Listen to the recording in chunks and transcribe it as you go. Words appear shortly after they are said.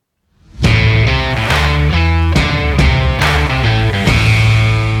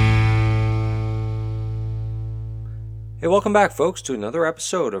welcome back, folks, to another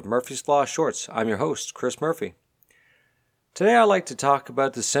episode of Murphy's Flaw Shorts. I'm your host, Chris Murphy. Today I'd like to talk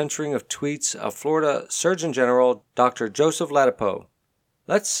about the censoring of tweets of Florida Surgeon General Dr. Joseph Ladapo.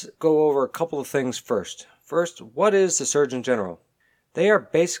 Let's go over a couple of things first. First, what is the Surgeon General? They are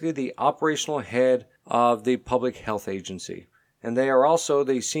basically the operational head of the Public Health Agency, and they are also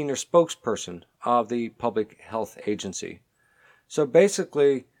the senior spokesperson of the Public Health Agency. So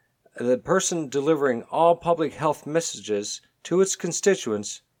basically, the person delivering all public health messages to its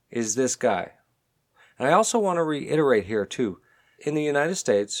constituents is this guy. And I also want to reiterate here too, in the United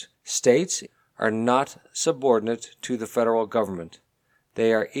States, states are not subordinate to the federal government.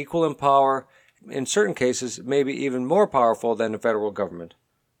 They are equal in power, in certain cases maybe even more powerful than the federal government.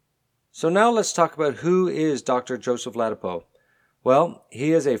 So now let's talk about who is Dr. Joseph Ladapo. Well,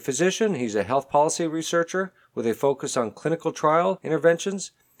 he is a physician, he's a health policy researcher with a focus on clinical trial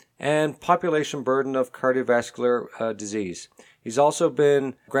interventions and population burden of cardiovascular disease. He's also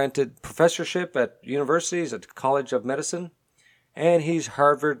been granted professorship at universities, at the College of Medicine, and he's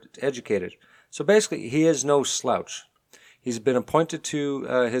Harvard educated. So basically, he is no slouch. He's been appointed to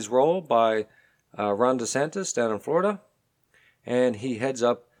his role by Ron DeSantis down in Florida, and he heads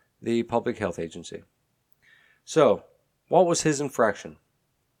up the Public Health Agency. So, what was his infraction?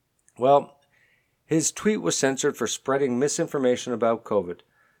 Well, his tweet was censored for spreading misinformation about COVID.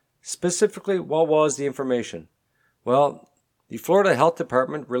 Specifically, what was the information? Well, the Florida Health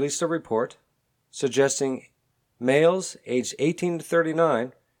Department released a report suggesting males aged 18 to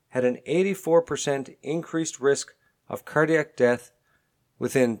 39 had an 84% increased risk of cardiac death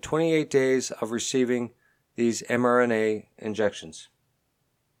within 28 days of receiving these mRNA injections.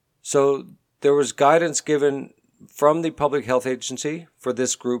 So there was guidance given from the Public Health Agency for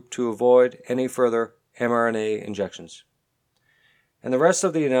this group to avoid any further mRNA injections. And the rest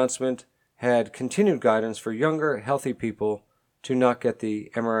of the announcement had continued guidance for younger, healthy people to not get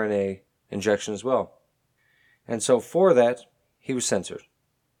the mRNA injection as well. And so for that, he was censored.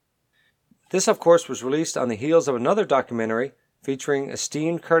 This, of course, was released on the heels of another documentary featuring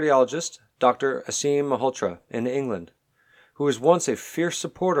esteemed cardiologist Dr. Asim Malhotra in England, who was once a fierce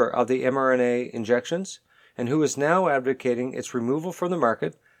supporter of the mRNA injections and who is now advocating its removal from the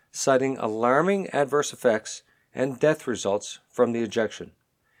market, citing alarming adverse effects and death results from the injection,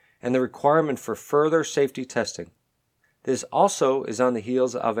 and the requirement for further safety testing. This also is on the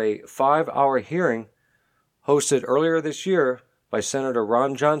heels of a 5-hour hearing hosted earlier this year by Senator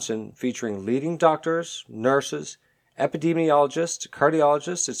Ron Johnson featuring leading doctors, nurses, epidemiologists,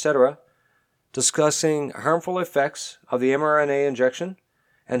 cardiologists, etc., discussing harmful effects of the mRNA injection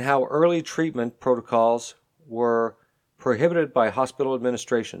and how early treatment protocols were prohibited by hospital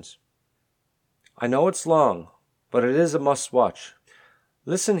administrations. I know it's long, but it is a must-watch.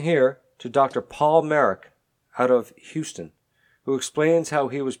 Listen here to Dr. Paul Merrick out of Houston, who explains how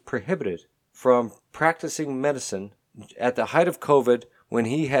he was prohibited from practicing medicine at the height of COVID when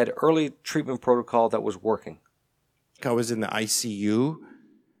he had early treatment protocol that was working. I was in the ICU.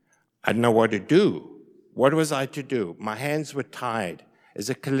 I didn't know what to do. What was I to do? My hands were tied. As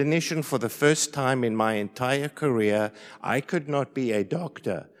a clinician, for the first time in my entire career, I could not be a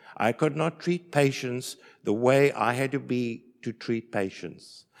doctor. I could not treat patients the way I had to be to treat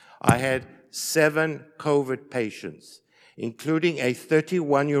patients. I had 7 COVID patients, including a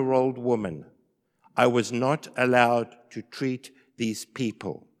 31-year-old woman. I was not allowed to treat these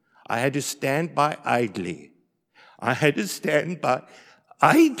people. I had to stand by idly. I had to stand by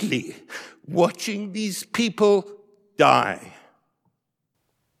idly watching these people die.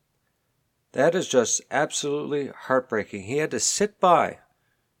 That is just absolutely heartbreaking. He had to sit by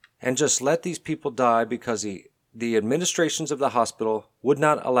and just let these people die because the administrations of the hospital would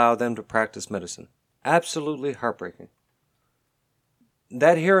not allow them to practice medicine. Absolutely heartbreaking.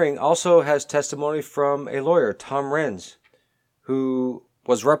 That hearing also has testimony from a lawyer, Tom Renz, who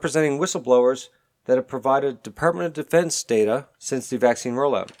was representing whistleblowers that have provided Department of Defense data since the vaccine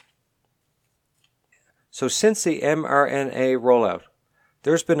rollout. So since the mRNA rollout,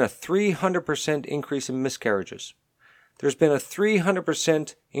 there's been a 300% increase in miscarriages. There's been a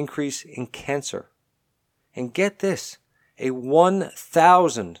 300% increase in cancer. And get this, a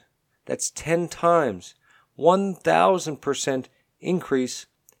 1,000, that's 10 times, 1,000% increase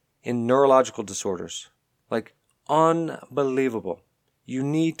in neurological disorders. Like, unbelievable. You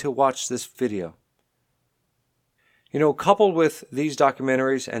need to watch this video. You know, coupled with these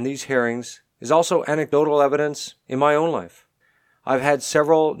documentaries and these hearings is also anecdotal evidence in my own life. I've had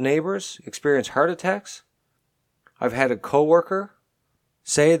several neighbors experience heart attacks. I've had a coworker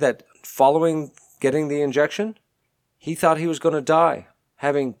say that following getting the injection, he thought he was going to die,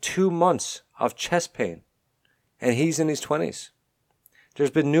 having 2 months of chest pain. and he's in his 20s.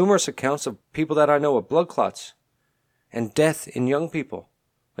 There's been numerous accounts of people that I know with blood clots and death in young people,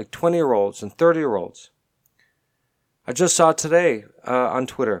 like 20-year-olds and 30-year-olds. I just saw today on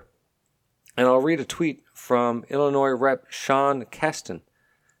Twitter, and I'll read a tweet from Illinois Rep. Sean Caston,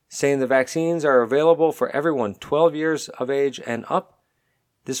 saying the vaccines are available for everyone 12 years of age and up.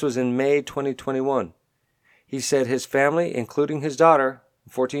 This was in May 2021. He said his family, including his daughter,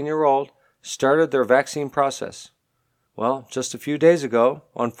 14-year-old, started their vaccine process. Well, just a few days ago,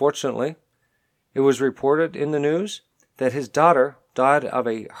 unfortunately, it was reported in the news that his daughter died of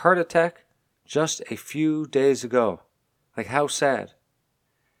a heart attack just a few days ago. Like, how sad.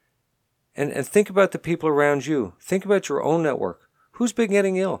 And think about the people around you. Think about your own network. Who's been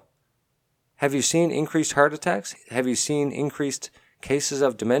getting ill? Have you seen increased heart attacks? Have you seen increased cases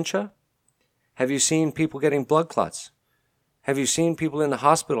of dementia? Have you seen people getting blood clots? Have you seen people in the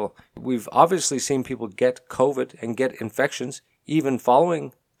hospital? We've obviously seen people get COVID and get infections even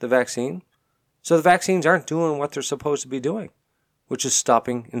following the vaccine. So the vaccines aren't doing what they're supposed to be doing, which is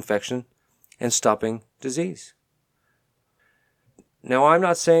stopping infection and stopping disease. Now, I'm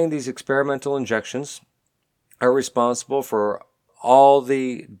not saying these experimental injections are responsible for all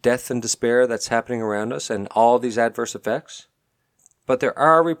the death and despair that's happening around us and all these adverse effects, but there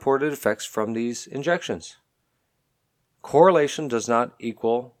are reported effects from these injections. Correlation does not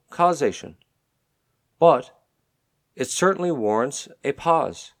equal causation, but it certainly warrants a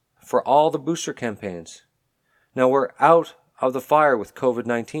pause for all the booster campaigns. Now we're out of the fire with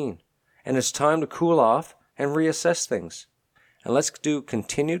COVID-19, and it's time to cool off and reassess things. And let's do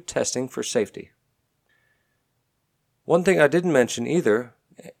continued testing for safety. One thing I didn't mention either,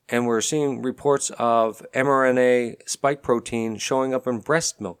 and we're seeing reports of mRNA spike protein showing up in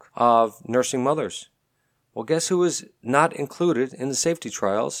breast milk of nursing mothers. Well, guess who is not included in the safety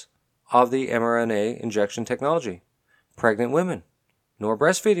trials of the mRNA injection technology? Pregnant women. Nor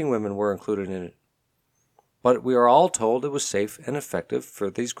breastfeeding women were included in it. But we are all told it was safe and effective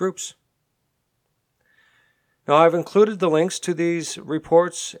for these groups. Now, I've included the links to these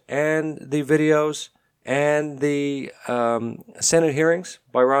reports and the videos and the Senate hearings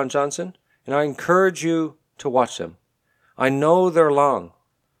by Ron Johnson, and I encourage you to watch them. I know they're long,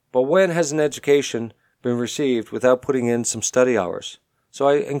 but when has an education been received without putting in some study hours? So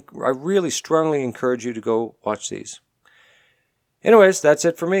I really strongly encourage you to go watch these. Anyways, that's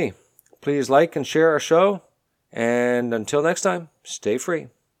it for me. Please like and share our show, and until next time, stay free.